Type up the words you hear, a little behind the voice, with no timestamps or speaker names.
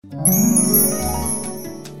Hello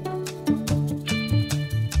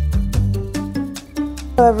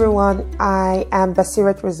everyone, I am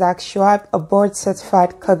Basirat Razaq-Shuaib, a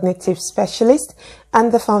board-certified cognitive specialist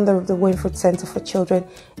and the founder of the Winford Center for Children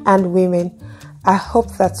and Women. I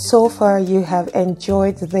hope that so far you have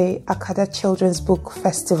enjoyed the Akada Children's Book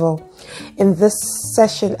Festival. In this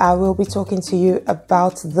session, I will be talking to you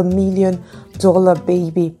about the $1 Million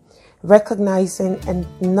Baby, recognizing and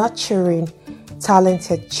nurturing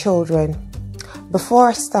talented children. Before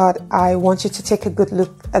I start, I want you to take a good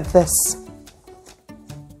look at this.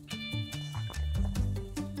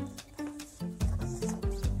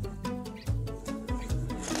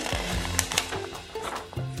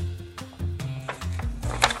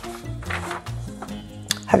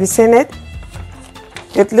 Have you seen it?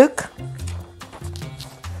 Good look.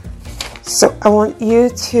 So I want you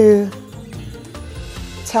to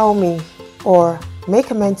tell me or make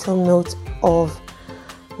a mental note of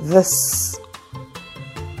this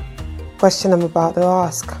question I'm about to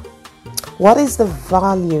ask. What is the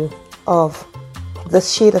value of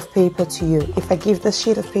this sheet of paper to you? If I give this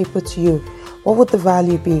sheet of paper to you, what would the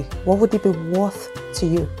value be? What would it be worth to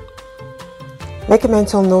you? Make a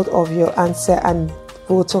mental note of your answer and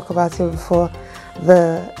we'll talk about it before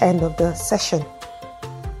the end of the session.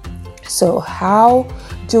 So how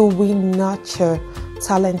do we nurture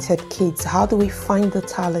talented kids? How do we find the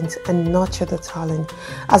talent and nurture the talent?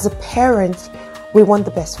 As a parent, we want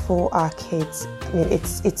the best for our kids. I mean,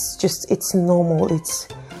 it's normal. It's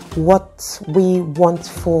what we want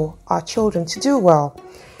for our children to do well.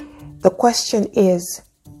 The question is,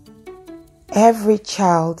 every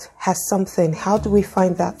child has something. How do we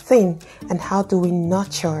find that thing and how do we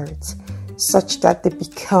nurture it such that they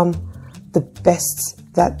become the best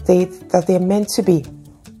that they're meant to be?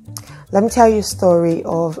 Let me tell you a story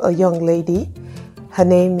of a young lady. Her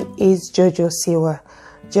name is Jojo Siwa.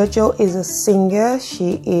 Jojo is a singer.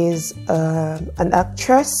 She is an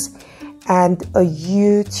actress and a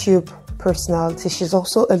YouTube personality. She's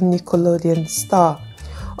also a Nickelodeon star.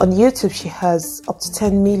 On YouTube, she has up to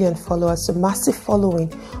 10 million followers, a massive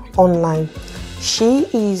following online. She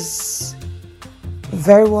is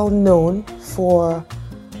very well known for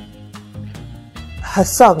her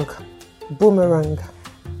song, Boomerang,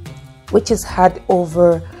 which has had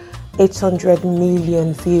over 800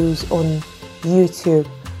 million views on YouTube.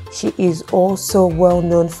 She is also well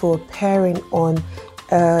known for appearing on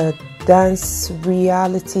a dance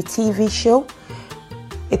reality TV show.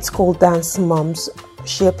 It's called Dance Moms.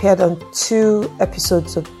 She appeared on 2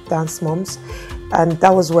 episodes of Dance Moms, and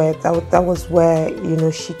that was where you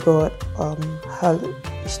know she got her.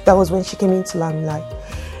 That was when she came into limelight,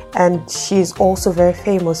 and she's also very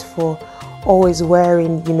famous for always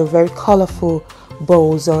wearing, you know, very colorful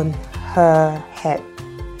bows on her head.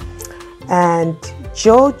 And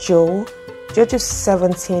Jojo's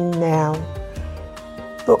 17 now,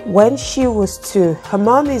 but when she was 2, her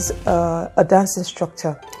mom is a dance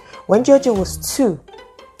instructor. When Jojo was 2,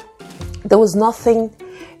 there was nothing,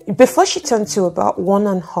 before she turned to about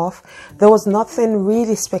 1.5, there was nothing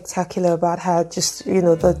really spectacular about her. Just, you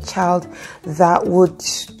know, the child that would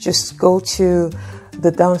just go to the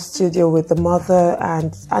dance studio with the mother,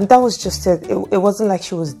 and that was just it. It wasn't like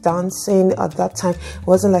she was dancing at that time. It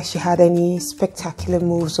wasn't like she had any spectacular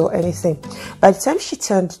moves or anything. By the time she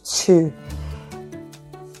turned 2,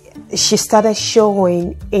 she started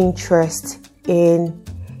showing interest in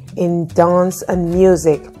dance and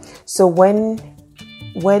music. So when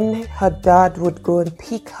her dad would go and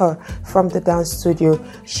pick her from the dance studio,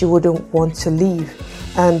 she wouldn't want to leave,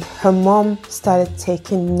 and her mom started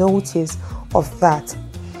taking notice of that.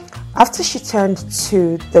 After she turned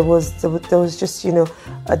 2, there was just, you know,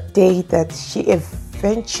 a day that she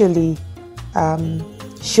eventually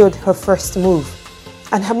showed her first move,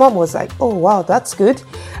 and her mom was like, "Oh wow, that's good.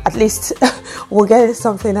 At least we're getting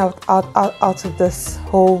something out of this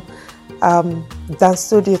whole dance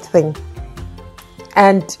studio thing."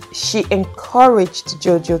 And she encouraged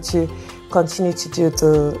Jojo to continue to do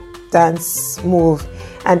the dance move,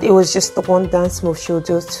 and it was just the one dance move she would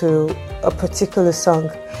do to a particular song,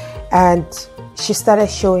 and she started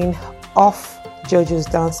showing off Jojo's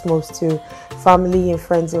dance moves to family and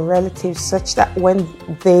friends and relatives, such that when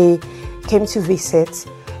they came to visit,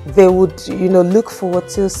 they would, you know, look forward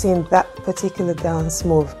to seeing that particular dance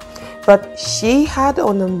move. But she had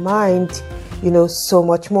on her mind, you know, so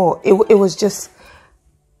much more. It was just,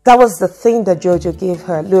 that was the thing that Jojo gave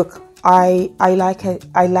her. Look, I like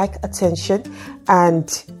attention,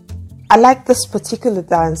 and I like this particular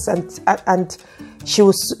dance, and she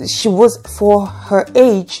was for her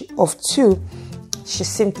age of 2, she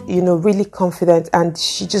seemed, really confident, and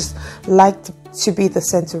she just liked to be the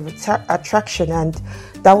center of attraction, and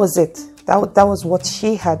that was it. That was what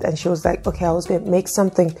she had, and she was like, okay, I was going to make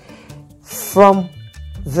something from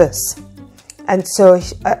this. And so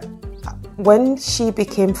when she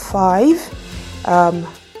became 5,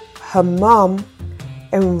 her mom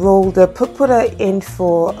enrolled her, put her in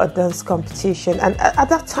for a dance competition, and at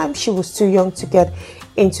that time she was too young to get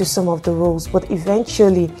into some of the roles, but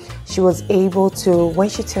eventually she was able to, when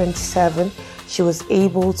she turned 7, she was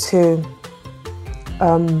able to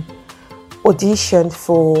audition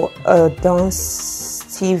for a dance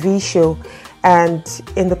TV show. And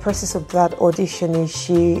in the process of that auditioning,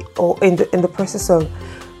 in the process of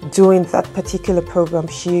doing that particular program,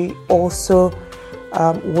 she also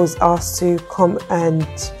was asked to come and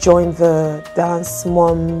join the Dance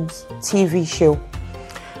Moms TV show.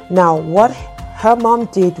 Now, what her mom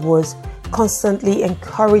did was constantly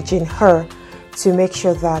encouraging her to make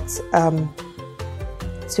sure that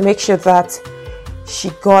she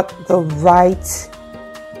got the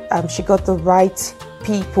right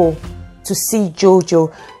people to see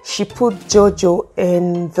Jojo. She put Jojo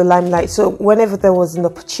in the limelight. So whenever there was an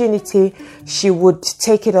opportunity, she would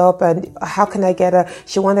take it up. And how can I get her?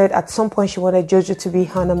 At some point, she wanted Jojo to be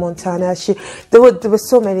Hannah Montana. There were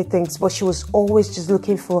so many things, but she was always just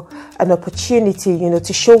looking for an opportunity,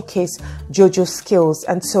 to showcase Jojo's skills.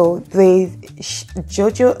 And so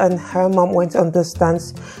Jojo and her mom went on this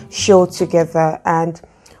dance show together. And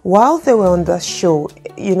while they were on the show,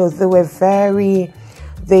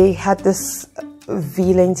 they had this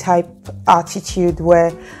villain type attitude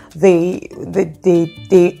where they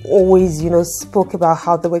always spoke about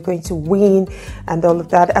how they were going to win and all of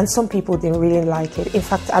that, and some people didn't really like it. In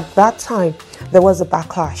fact, at that time there was a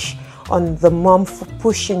backlash on the mom for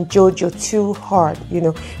pushing Jojo too hard,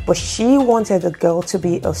 but she wanted the girl to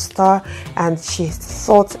be a star, and she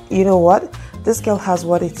thought, what, this girl has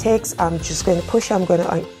what it takes. I'm just going to push her. I'm going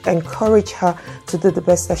to encourage her to do the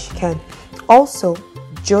best that she can. Also,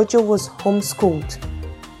 Jojo was homeschooled.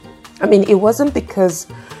 I mean, it wasn't because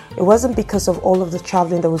of all of the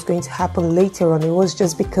traveling that was going to happen later on. It was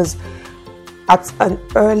just because at an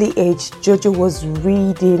early age, Jojo was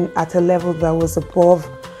reading at a level that was above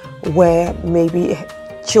where maybe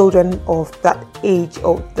children of that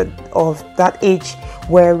age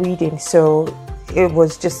were reading. So it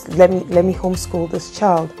was just, let me homeschool this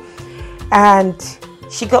child. And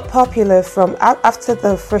she got popular from after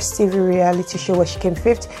the first TV reality show where she came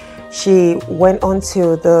 5th. She went on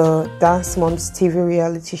to the Dance Moms TV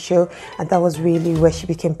reality show, and that was really where she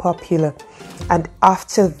became popular. And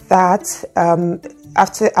after that,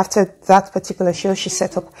 after that particular show, she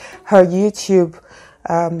set up her YouTube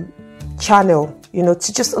channel,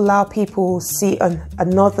 to just allow people see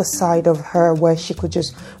another side of her where she could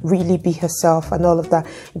just really be herself and all of that,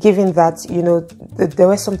 given that, there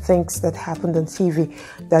were some things that happened on TV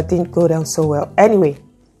that didn't go down so well. Anyway,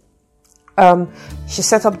 she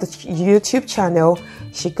set up the YouTube channel.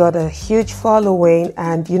 She got a huge following,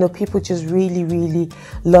 and, people just really, really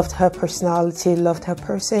loved her personality, loved her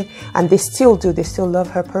person, and they still do. They still love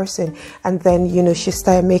her person. And then, she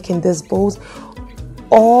started making these bowls.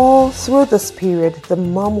 All through this period, the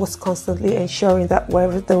mom was constantly ensuring that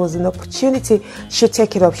wherever there was an opportunity, she'd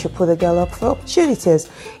take it up. She'd put the girl up for opportunities.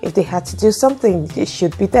 If they had to do something, it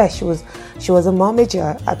should be there. She was a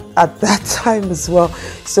momager at that time as well.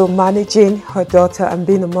 So managing her daughter and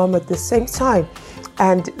being a mom at the same time.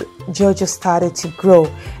 And Jojo started to grow.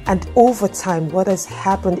 And over time, what has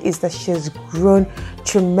happened is that she has grown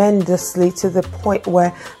tremendously, to the point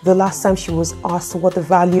where the last time she was asked what the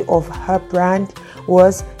value of her brand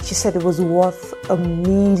was, she said it was worth $1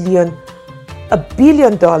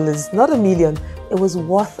 billion, not a million. It was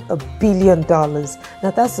worth $1 billion.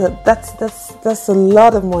 Now that's a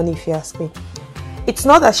lot of money, if you ask me. It's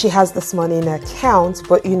not that she has this money in her account,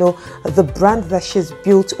 but the brand that she's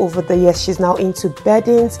built over the years. She's now into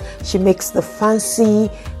beddings. She makes the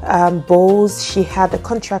fancy bowls. She had a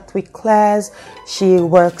contract with Claire's. She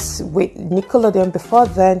works with Nickelodeon. Before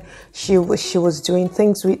then, she was doing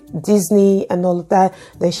things with Disney and all of that.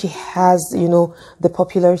 Then she has the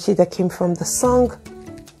popularity that came from the song.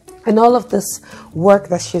 And all of this work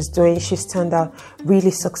that she's doing, she's turned out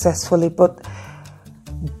really successfully. But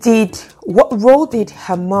what role did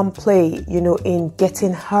her mom play, in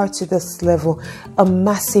getting her to this level? A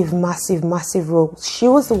massive, massive, massive role. She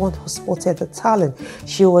was the one who spotted the talent.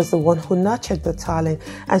 She was the one who nurtured the talent.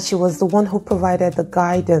 And she was the one who provided the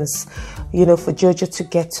guidance, for Jojo to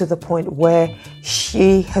get to the point where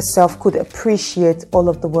she herself could appreciate all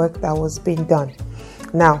of the work that was being done.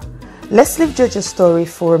 Now, let's leave Jojo's story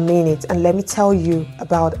for a minute, and let me tell you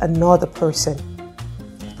about another person.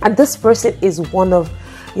 And this person is one of,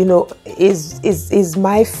 is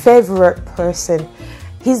my favorite person.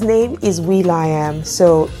 His name is will.i.am.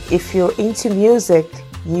 So if you're into music,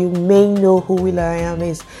 you may know who will.i.am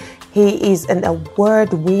is. He is an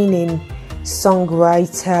award-winning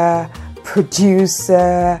songwriter,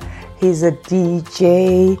 producer. He's a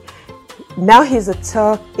DJ. Now he's a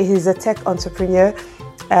tech entrepreneur.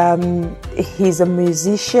 He's a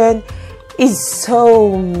musician. He's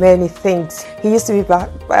so many things. He used to be part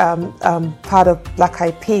of Black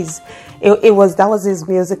Eyed Peas. That was his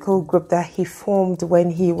musical group that he formed when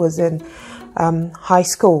he was in high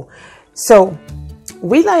school. So,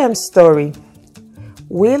 will.i.am's story.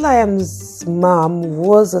 will.i.am's mom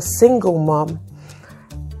was a single mom.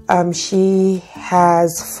 She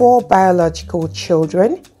has 4 biological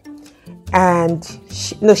children, and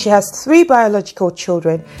she has 3 biological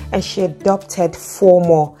children, and she adopted 4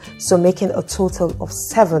 more, so making a total of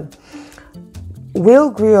 7. Will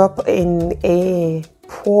grew up in a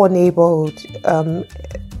poor neighborhood,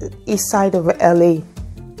 east side of LA,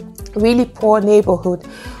 really poor neighborhood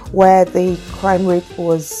where the crime rate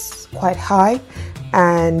was quite high,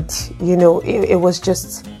 and it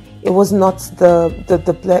was not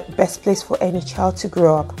the best place for any child to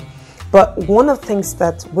grow up. But one of the things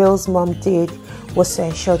that Will's mom did was to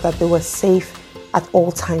ensure that they were safe at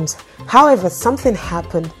all times. However, something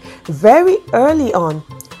happened very early on.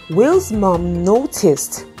 Will's mom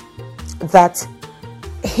noticed that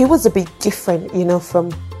he was a bit different,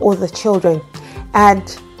 from all the children,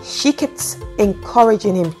 and she kept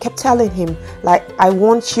encouraging him, kept telling him, like, I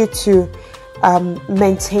want you to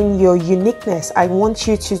maintain your uniqueness. I want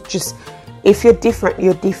you to just, if you're different,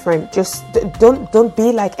 you're different. Just don't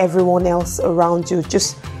be like everyone else around you.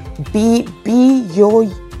 Just be your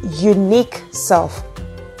unique self.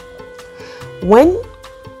 When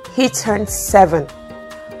he turned 7,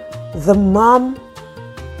 the mom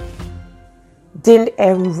didn't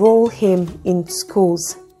enroll him in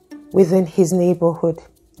schools within his neighborhood.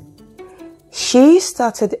 She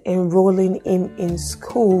started enrolling him in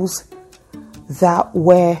schools that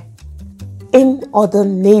were in other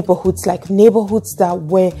neighborhoods, like neighborhoods that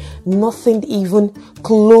were nothing even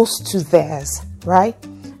close to theirs, right?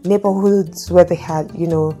 Neighborhoods where they had,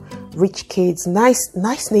 rich kids,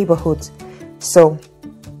 nice neighborhoods. So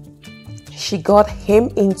she got him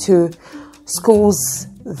into schools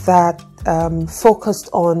that focused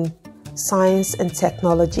on science and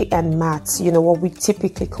technology and maths, what we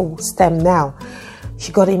typically call STEM now.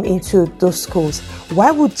 She got him into those schools.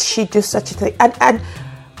 Why would she do such a thing? And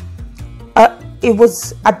it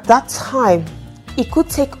was, at that time, it could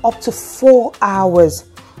take up to 4 hours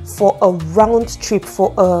for a round trip,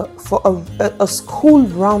 for a school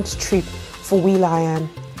round trip for will.i.am.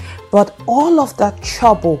 But all of that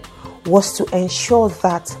trouble was to ensure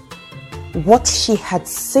that what she had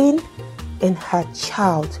seen in her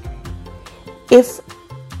child, if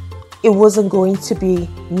it wasn't going to be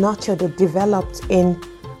nurtured or developed in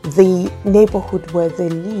the neighborhood where they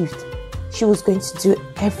lived, she was going to do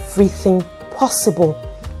everything possible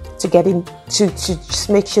to get him to just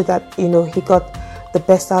make sure that he got the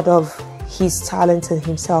best out of his talent and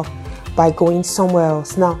himself by going somewhere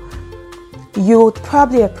else. Now, you would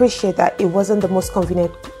probably appreciate that it wasn't the most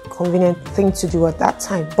convenient thing to do at that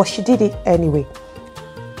time, but she did it anyway.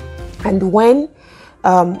 And when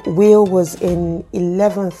Will was in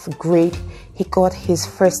 11th grade, he got his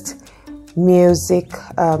first music,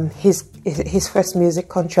 his first music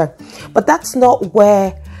contract. But that's not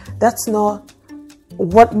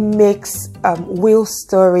what makes Will's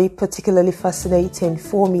story particularly fascinating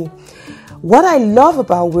for me. What I love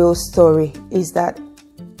about Will's story is that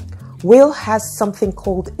Will has something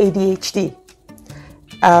called ADHD.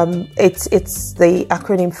 It's the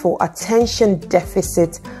acronym for Attention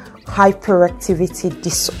Deficit Hyperactivity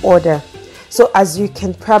Disorder. So as you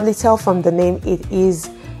can probably tell from the name, it is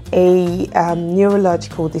a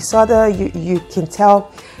neurological disorder. You can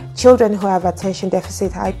tell children who have attention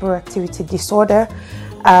deficit hyperactivity disorder,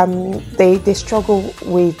 they struggle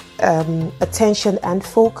with attention and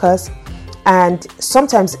focus, and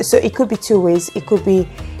sometimes, so it could be 2 ways. It could be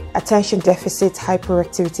attention deficit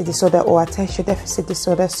hyperactivity disorder or attention deficit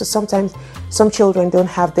disorder. So sometimes some children don't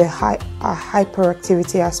have the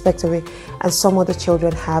hyperactivity aspect of it, and some other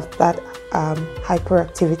children have that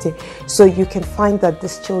hyperactivity. So you can find that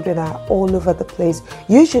these children are all over the place,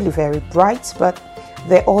 usually very bright, but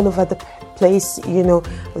they're all over the place.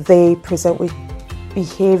 They present with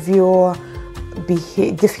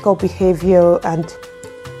difficult behavior and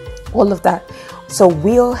all of that. So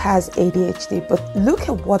Will has ADHD, but look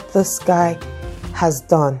at what this guy has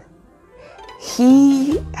done.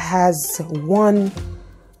 He has won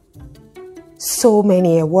so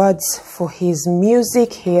many awards for his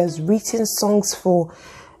music. He has written songs for,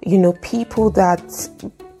 people that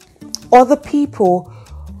other people.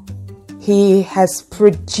 He has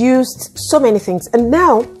produced so many things, and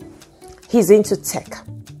now he's into tech.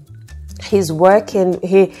 He's working.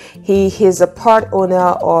 He's a part owner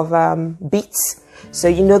of Beats. So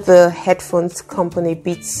the headphones company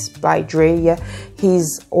Beats by Dre. Yeah,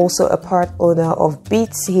 he's also a part owner of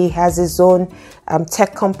Beats. He has his own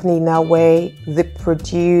tech company now where they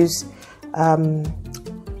produce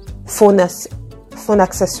phone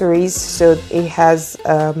accessories. So he has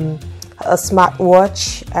a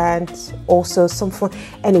smartwatch and also some phone.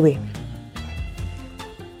 Anyway,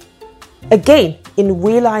 again, in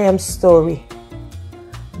will.i.am's story,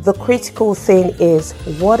 the critical thing is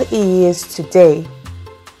what he is today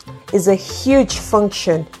is a huge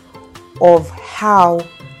function of how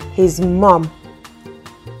his mom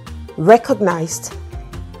recognized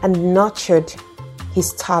and nurtured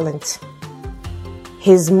his talent.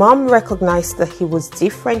 His mom recognized that he was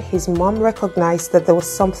different. His mom recognized that there was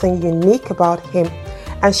something unique about him,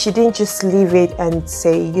 and she didn't just leave it and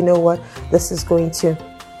say, you know what, this is going to.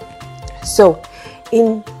 So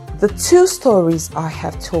in the two stories I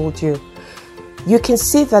have told you, you can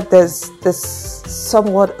see that there's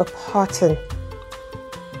somewhat a pattern.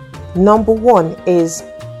 Number one is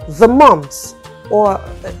the moms, or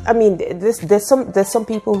there's some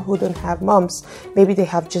people who don't have moms. Maybe they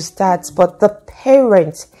have just dads, but the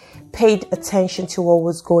parent paid attention to what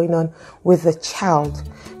was going on with the child.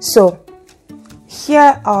 So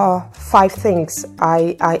here are 5 things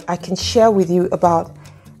I can share with you about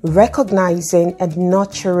recognizing and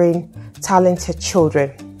nurturing talented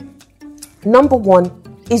children. Number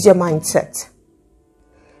 1 is your mindset.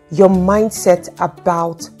 Your mindset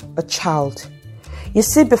about a child. You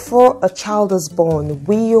see, before a child is born,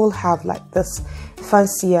 we all have like this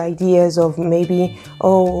fancy ideas of maybe,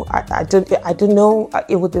 I don't know,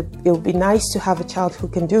 it would be nice to have a child who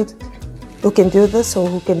can do this or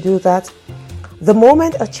who can do that. The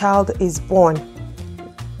moment a child is born,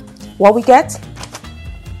 what we get?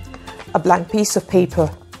 A blank piece of paper.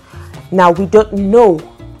 Now we don't know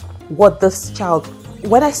what this child,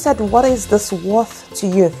 when I said what is this worth to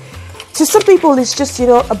you, to some people it's just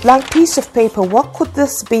a blank piece of paper. What could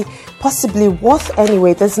this be possibly worth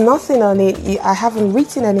anyway? There's nothing on it. I haven't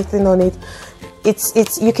written anything on it.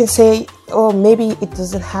 It's you can say, oh, maybe it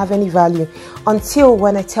doesn't have any value, until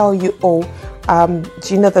when I tell you, do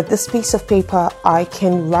you know that this piece of paper, I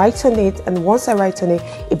can write on it, and once I write on it,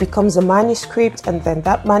 it becomes a manuscript, and then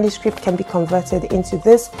that manuscript can be converted into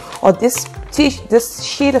this, or this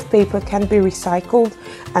sheet of paper can be recycled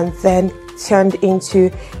and then turned into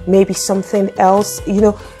maybe something else,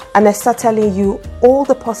 and I start telling you all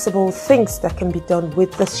the possible things that can be done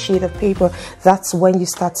with this sheet of paper. That's when you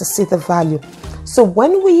start to see the value. So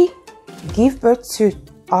when we give birth to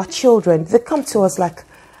our children, they come to us like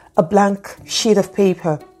a blank sheet of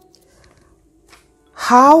paper.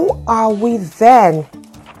 How are we then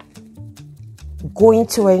going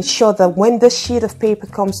to ensure that when the sheet of paper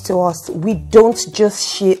comes to us, we don't just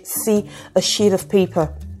see a sheet of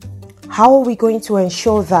paper? How are we going to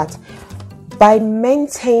ensure that? By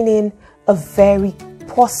maintaining a very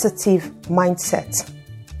positive mindset.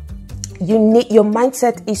 Your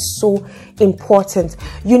mindset is so important.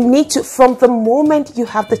 You need to, from the moment you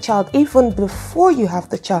have the child, even before you have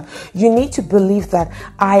the child, you need to believe that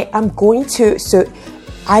I am going to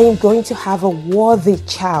have a worthy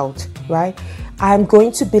child, right? I'm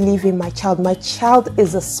going to believe in my child. My child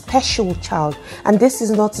is a special child. And this is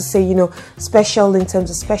not to say, special in terms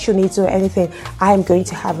of special needs or anything. I am going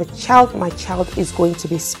to have a child. My child is going to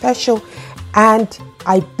be special. And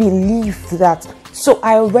I believe that. So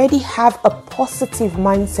I already have a positive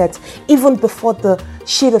mindset even before the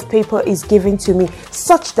sheet of paper is given to me,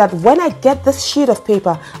 such that when I get this sheet of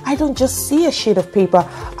paper, I don't just see a sheet of paper.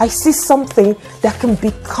 I see something that can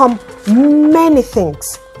become many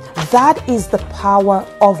things. That is the power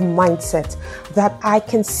of mindset, that I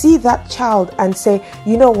can see that child and say,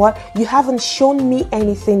 you know what, you haven't shown me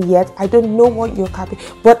anything yet. I don't know what you're capable,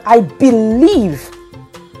 but I believe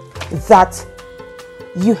that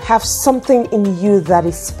you have something in you that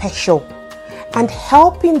is special. And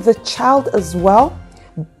helping the child as well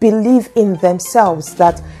believe in themselves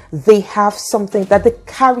that they have something, that they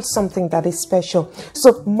carry something that is special.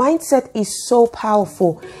 So mindset is so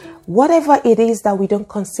powerful. Whatever it is that we don't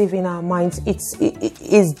conceive in our minds, it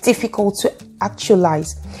is difficult to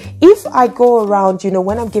actualize. If I go around,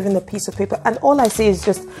 when I'm given a piece of paper and all I see is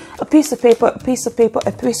just a piece of paper, a piece of paper,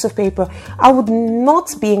 a piece of paper, I would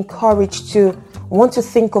not be encouraged to want to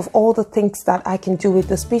think of all the things that I can do with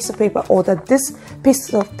this piece of paper, or that this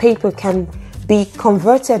piece of paper can be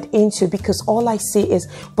converted into, because all I see is,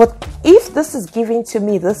 but if this is given to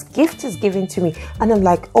me, this gift is given to me, and I'm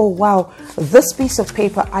like, oh wow, this piece of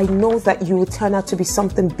paper, I know that you will turn out to be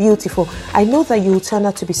something beautiful. I know that you will turn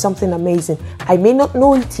out to be something amazing. I may not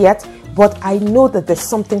know it yet, but I know that there's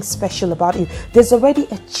something special about you. There's already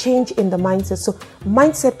a change in the mindset. So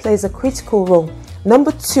mindset plays a critical role.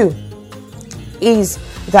 Number 2 is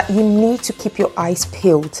that you need to keep your eyes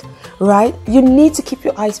peeled, right? You need to keep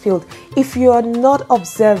your eyes peeled. If you are not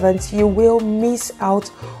observant, you will miss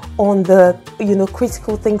out on the,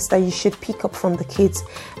 critical things that you should pick up from the kids.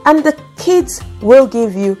 And the kids will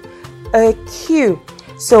give you a cue.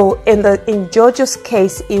 So in Georgia's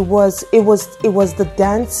case, it was the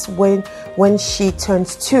dance when she turned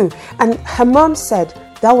 2, and her mom said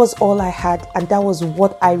that was all I had, and that was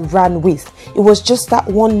what I ran with. It was just that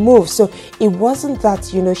one move. So it wasn't that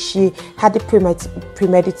she had it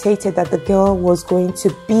premeditated that the girl was going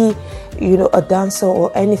to be a dancer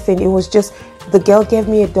or anything. It was just the girl gave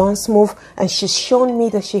me a dance move, and she's shown me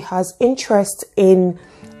that she has interest in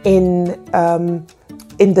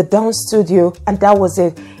the dance studio, and that was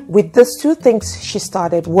it. With those 2 things, she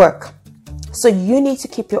started work. So you need to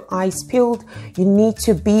keep your eyes peeled. You need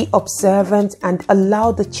to be observant and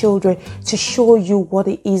allow the children to show you what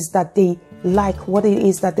it is that they like, what it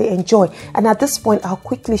is that they enjoy. And at this point, I'll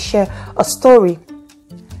quickly share a story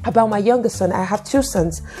about my younger son. I have 2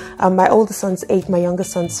 sons. My older son's 8, my younger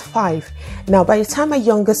son's 5. Now, by the time my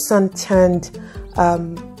younger son turned,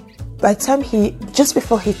 just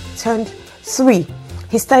before he turned 3,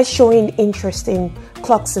 he started showing interest in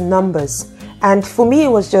clocks and numbers. And for me, it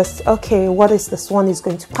was just, okay, what is this one is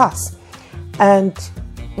going to pass? But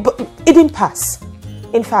it didn't pass.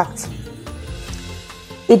 In fact,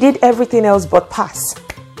 it did everything else but pass.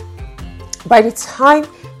 By the time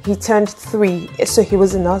he turned 3, so he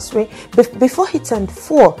was in nursery, before he turned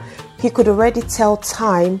 4, he could already tell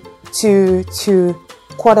time to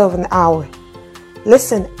quarter of an hour.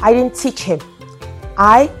 Listen, I didn't teach him.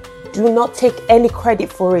 I do not take any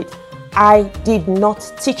credit for it. I did not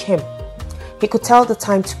teach him. He could tell the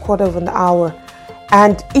time to quarter of an hour,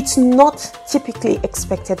 and it's not typically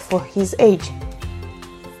expected for his age.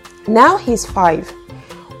 Now he's 5.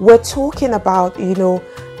 We're talking about,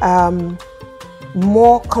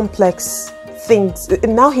 more complex things.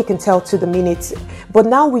 Now he can tell to the minute, but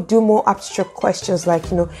now we do more abstract questions like,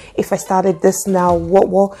 if I started this now,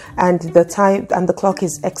 what, and the time and the clock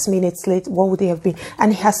is X minutes late, what would it have been?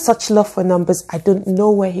 And he has such love for numbers. I don't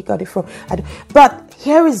know where he got it from. But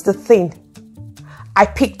here is the thing. I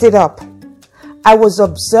picked it up. I was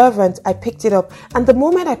observant. I picked it up. And the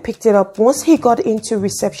moment I picked it up, once he got into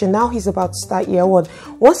reception, now he's about to start year 1.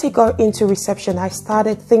 Once he got into reception, I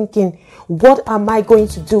started thinking, what am I going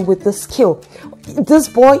to do with this skill? This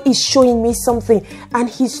boy is showing me something, and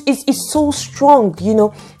he's so strong,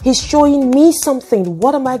 he's showing me something.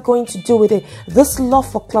 What am I going to do with it? This love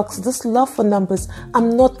for clocks, this love for numbers,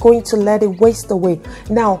 I'm not going to let it waste away.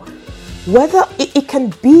 Now, whether it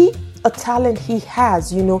can be a talent he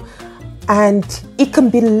has, and it can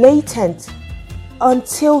be latent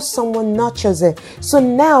until someone nurtures it. So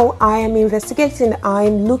now I am investigating,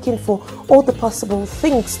 I'm looking for all the possible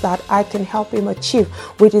things that I can help him achieve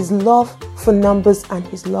with his love for numbers and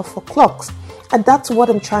his love for clocks. And that's what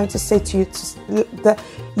I'm trying to say to you, that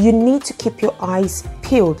you need to keep your eyes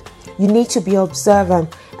peeled. You need to be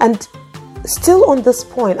observant. And still on this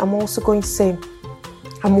point, I'm also going to say,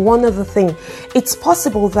 one other thing. It's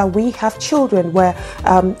possible that we have children where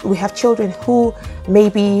we have children who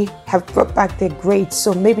maybe have brought back their grades.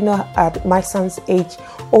 So maybe not at my son's age,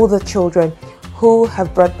 older children who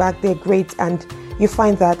have brought back their grades, and you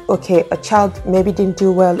find that, okay, a child maybe didn't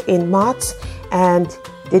do well in maths and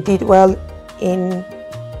they did well in,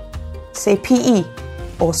 say, PE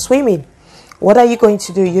or swimming. What are you going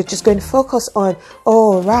to do? You're just going to focus on,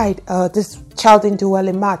 oh, right, this child didn't do well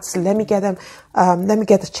in maths. Let me get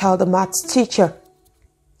the child a maths teacher.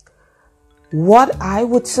 What I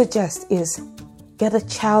would suggest is get a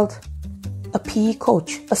child a PE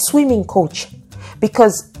coach, a swimming coach,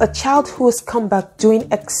 because a child who has come back doing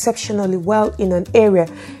exceptionally well in an area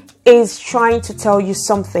is trying to tell you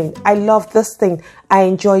something. I love this thing. I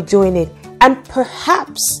enjoy doing it. And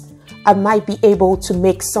perhaps I might be able to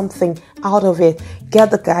make something out of it.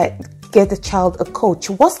 Get the child a coach.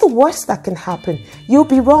 What's the worst that can happen? You'll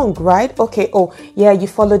be wrong, right? Okay, oh yeah, you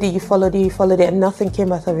followed it, and nothing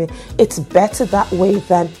came out of it. It's better that way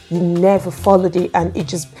than you never followed it, and it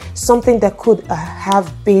just something that could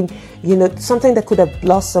have been, something that could have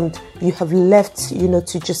blossomed, you have left,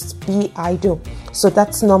 to just be idle. So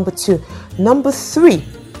that's number 2. Number 3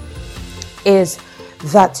 is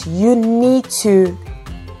that you need to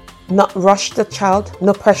not rush the child,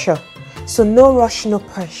 no pressure. So no rush, no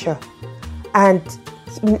pressure, and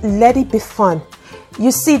let it be fun.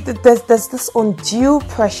 You see that there's this undue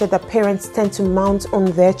pressure that parents tend to mount on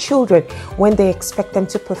their children when they expect them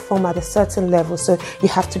to perform at a certain level. So you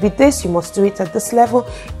have to be this, you must do it at this level.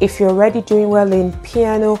 If you're already doing well in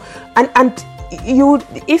piano, and you,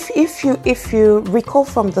 if you recall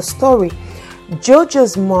from the story,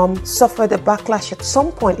 Jojo's mom suffered a backlash at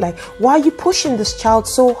some point, like, why are you pushing this child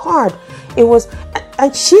so hard? It was,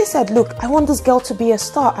 and she said, look, I want this girl to be a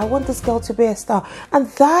star. I want this girl to be a star. And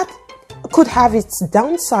that could have its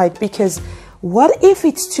downside, because what if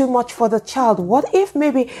it's too much for the child? What if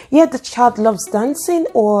maybe, yeah, the child loves dancing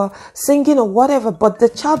or singing or whatever, but the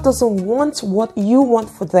child doesn't want what you want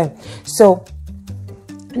for them? So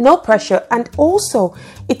no pressure. And also,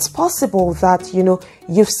 it's possible that, you know,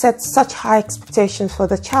 you've set such high expectations for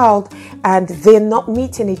the child and they're not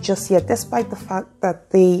meeting it just yet, despite the fact that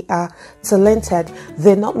they are talented.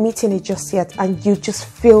 They're not meeting it just yet, and you just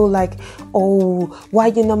feel like, oh, why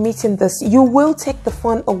are you not meeting this? You will take the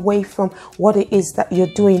fun away from what it is that you're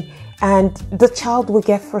doing, and the child will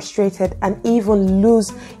get frustrated and even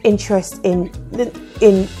lose interest in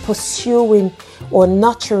pursuing or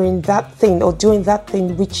nurturing that thing, or doing that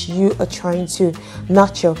thing which you are trying to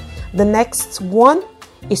nurture. The next one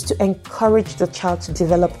is to encourage the child to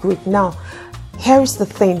develop grit. Now, here is the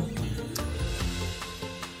thing.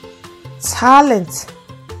 Talent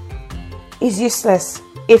is useless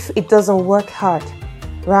if it doesn't work hard,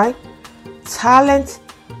 right?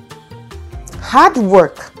 Hard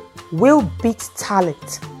work will beat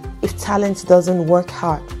talent if talent doesn't work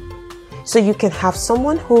hard. So you can have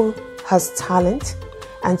someone who has talent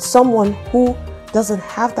and someone who doesn't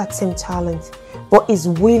have that same talent but is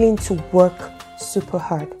willing to work super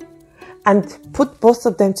hard, and put both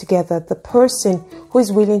of them together. The person who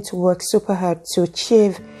is willing to work super hard to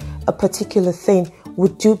achieve a particular thing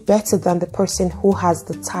would do better than the person who has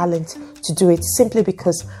the talent to do it, simply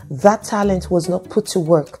because that talent was not put to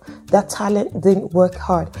work. That talent didn't work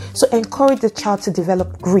hard. So encourage the child to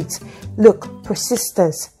develop grit. Look,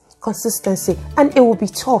 persistence, consistency, and it will be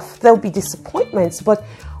tough. There will be disappointments, but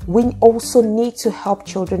we also need to help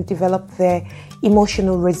children develop their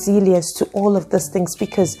emotional resilience to all of these things,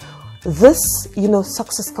 because this, you know,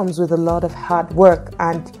 success comes with a lot of hard work,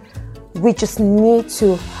 and we just need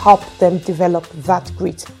to help them develop that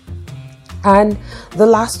grit. And the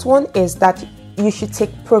last one is that you should take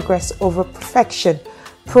progress over perfection.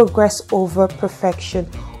 Progress over perfection.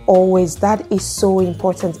 Always, that is so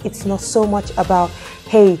important. It's not so much about,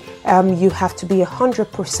 hey, you have to be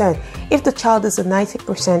 100%. If the child is a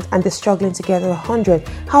 90% and they're struggling to get 100,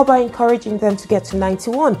 how about encouraging them to get to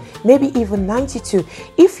 91, maybe even 92?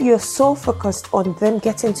 If you're so focused on them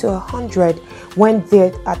getting to 100 when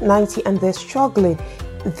they're at 90 and they're struggling,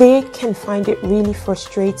 they can find it really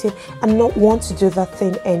frustrating and not want to do that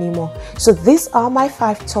thing anymore. So these are my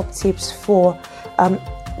 5 top tips for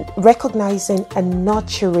recognizing and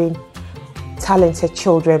nurturing talented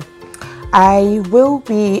children. I will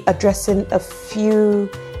be addressing a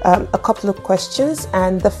couple of questions,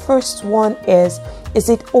 and the first one is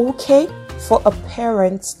it okay for a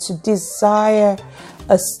parent to desire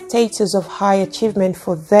a status of high achievement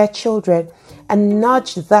for their children and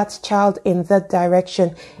nudge that child in that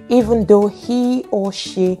direction, even though he or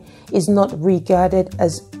she is not regarded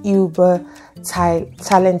as uber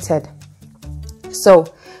talented? So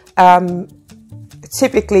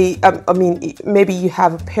typically, I mean, maybe you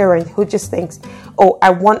have a parent who just thinks, oh,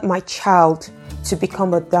 I want my child to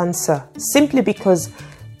become a dancer simply because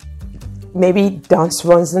maybe dance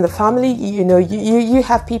runs in the family. You know, you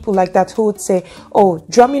have people like that who would say, oh,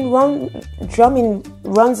 drumming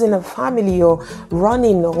runs in a family, or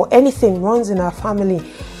running or anything runs in our family,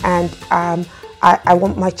 and I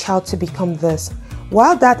want my child to become this.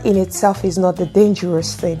 While that in itself is not the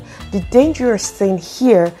dangerous thing, the dangerous thing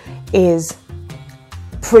here is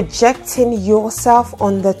projecting yourself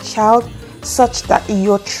on the child such that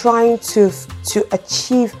you're trying to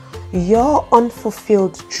achieve your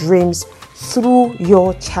unfulfilled dreams through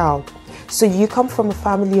your child. So you come from a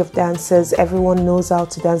family of dancers, everyone knows how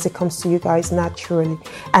to dance, it comes to you guys naturally,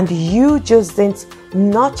 and you just didn't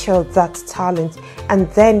nurture that talent, and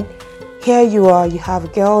then here you are, you have a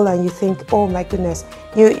girl and you think, oh my goodness,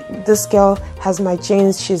 this girl has my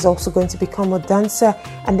genes, she's also going to become a dancer,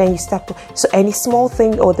 and then you start so any small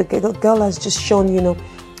thing, or the girl has just shown, you know,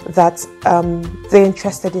 that they're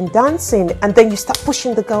interested in dancing, and then you start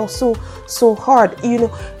pushing the girl so hard, you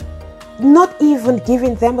know, not even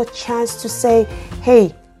giving them a chance to say,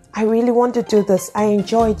 hey, I really want to do this, I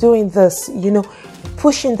enjoy doing this, you know,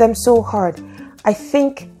 pushing them so hard. I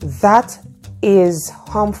think that is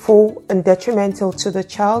harmful and detrimental to the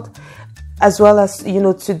child, as well as, you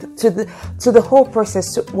know, to the whole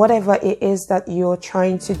process, to whatever it is that you're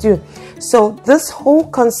trying to do. So this whole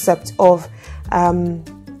concept of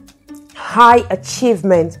high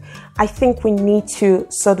achievement, I think we need to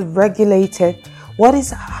sort of regulate it. What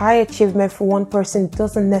is high achievement for one person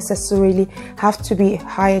doesn't necessarily have to be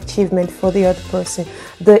high achievement for the other person.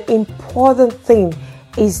 The important thing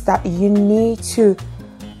is that you need to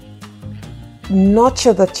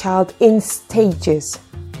nurture the child in stages.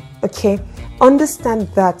 Okay, understand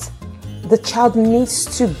that the child needs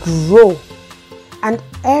to grow, and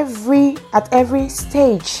at every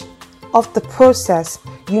stage of the process,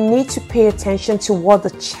 you need to pay attention to what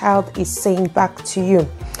the child is saying back to you.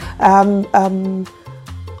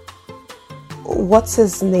 What's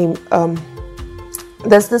his name?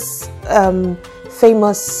 There's this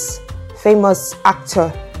famous actor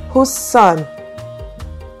whose son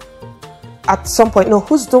at some point, no,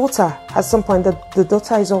 whose daughter at some point, the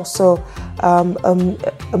daughter is also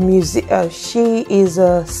a music. She is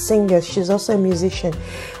a singer. She's also a musician.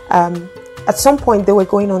 At some point, they were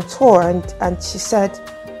going on tour, and she said,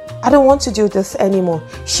 "I don't want to do this anymore."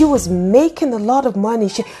 She was making a lot of money.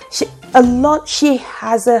 She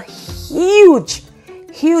has a huge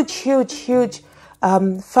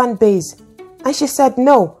fan base, and she said,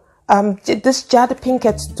 "No." This Jada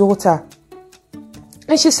Pinkett's daughter,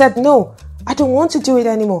 and she said, "No, I don't want to do it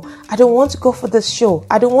anymore. I don't want to go for this show.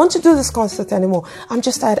 I don't want to do this concert anymore. I'm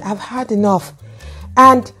just tired. I've had enough."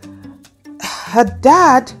 And her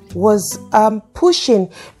dad was pushing,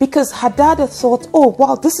 because her dad had thought, "Oh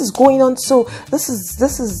wow, this is going on. So this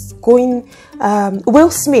is going." Will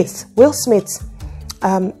Smith.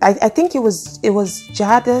 I think it was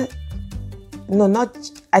Jada. No, not.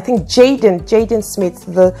 I think Jaden Smith,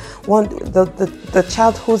 the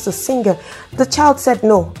child who's a singer. The child said,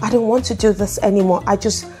 "No, I don't want to do this anymore. I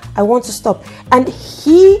want to stop." And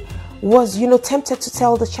he was, you know, tempted to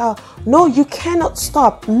tell the child, "No, you cannot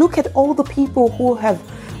stop. Look at all the people who are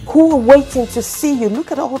waiting to see you.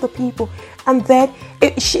 Look at all the people." And then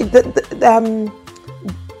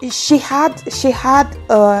she had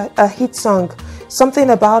a hit song, something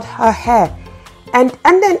about her hair, and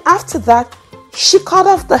then after that, she cut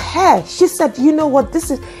off the hair. She said, "You know what,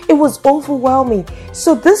 it was overwhelming."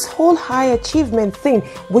 So this whole high achievement thing,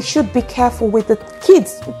 we should be careful with the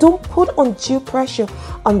kids. Don't put undue pressure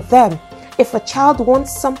on them. If a child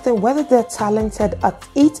wants something, whether they're talented at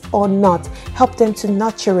it or not, help them to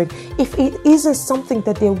nurture it. If it isn't something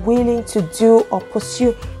that they're willing to do or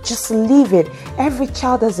pursue, just leave it. Every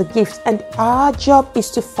child has a gift, and our job is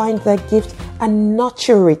to find their gift and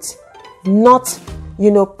nurture it, not, you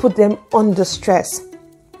know, put them under stress.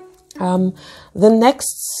 The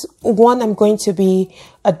next one I'm going to be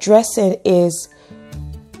addressing is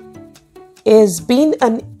being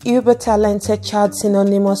an uber talented child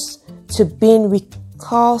synonymous to being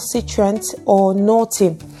recalcitrant or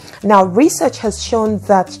naughty? Now, research has shown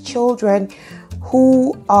that children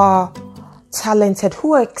who are talented,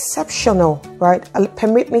 who are exceptional, right?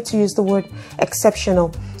 Permit me to use the word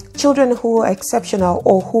exceptional. Children who are exceptional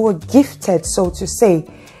or who are gifted, so to say,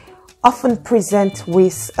 often present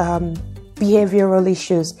with behavioral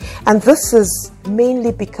issues. And this is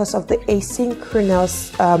mainly because of the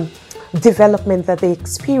asynchronous development that they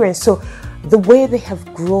experience. So the way they have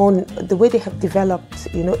grown, the way they have developed,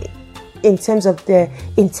 you know, in terms of their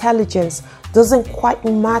intelligence doesn't quite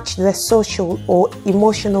match their social or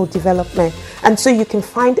emotional development. And so you can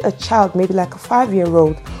find a child, maybe like a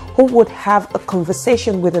 5-year-old, who would have a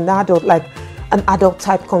conversation with an adult, like an adult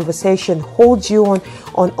type conversation, hold you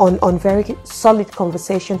on very solid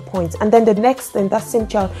conversation points. And then the next thing, that same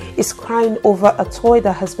child is crying over a toy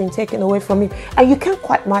that has been taken away from him. And you can't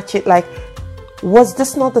quite match it. Like, was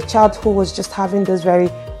this not the child who was just having this very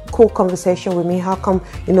cool conversation with me? How come,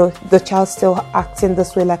 you know, the child still acting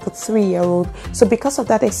this way like a 3-year-old? So because of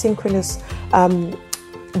that asynchronous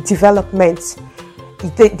development,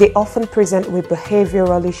 they often present with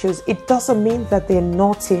behavioral issues. It doesn't mean that they're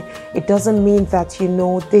naughty. It doesn't mean that, you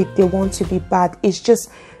know, they want to be bad. It's just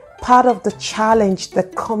part of the challenge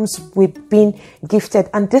that comes with being gifted.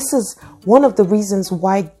 And this is one of the reasons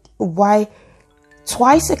why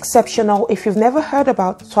Twice Exceptional, if you've never heard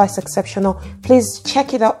about Twice Exceptional, please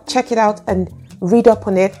check it out and read up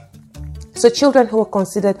on it. So children who are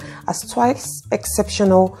considered as twice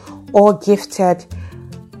exceptional or gifted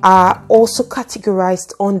are also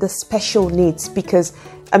categorized under special needs, because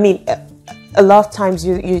I mean, a lot of times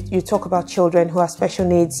you talk about children who have special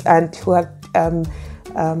needs and who have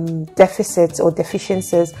deficits or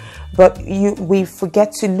deficiencies, but we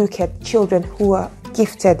forget to look at children who are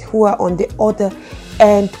gifted, who are on the other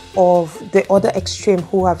end of the other extreme,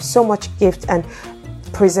 who have so much gift and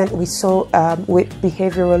present with with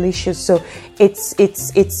behavioral issues. So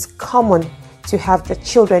it's common to have the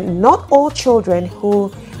children, not all children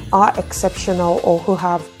who are exceptional or who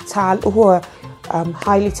have who are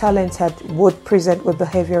highly talented would present with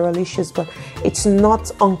behavioral issues, but it's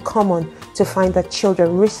not uncommon to find that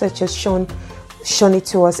children, research has shown it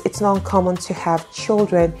to us, it's not uncommon to have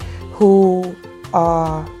children who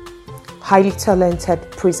are highly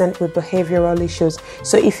talented present with behavioral issues.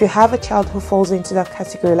 So if you have a child who falls into that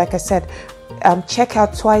category, like I said, check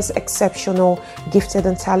out twice exceptional, gifted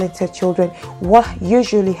and talented children. What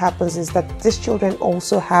usually happens is that these children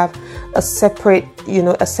also have a separate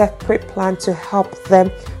plan to help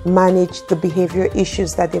them manage the behavior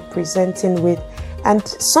issues that they're presenting with. And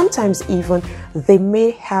sometimes even they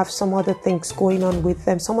may have some other things going on with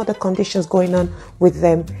them, some other conditions going on with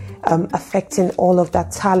them, affecting all of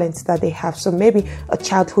that talent that they have. So maybe a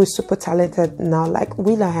child who is super talented now, like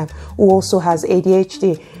William, who also has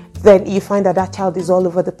ADHD, then you find that that child is all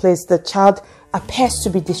over the place. The child appears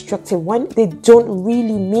to be destructive when they don't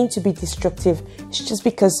really mean to be destructive. It's just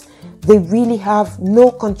because they really have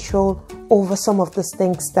no control over some of the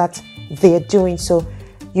things that they're doing. So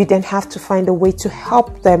you then have to find a way to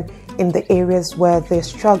help them in the areas where they're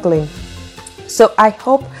struggling. So I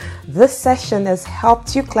hope this session has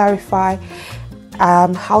helped you clarify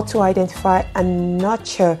how to identify and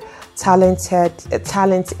nurture talent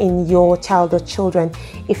in your child or children.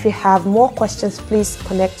 If you have more questions, please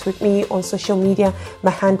connect with me on social media.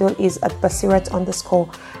 My handle is at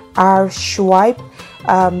Basirat_R-Shuaib.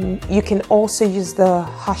 You can also use the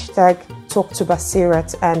hashtag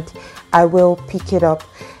 #TalkToBasirat and I will pick it up.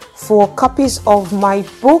 For copies of my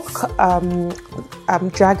book,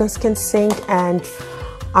 Dragons Can Sing and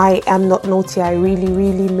I Am Not Naughty, I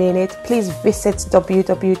Really Mean It, please visit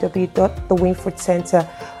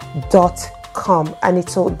www.thewingfootcenter.com and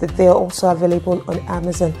they're also available on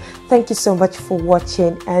Amazon. Thank you so much for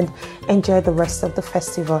watching and enjoy the rest of the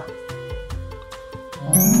festival.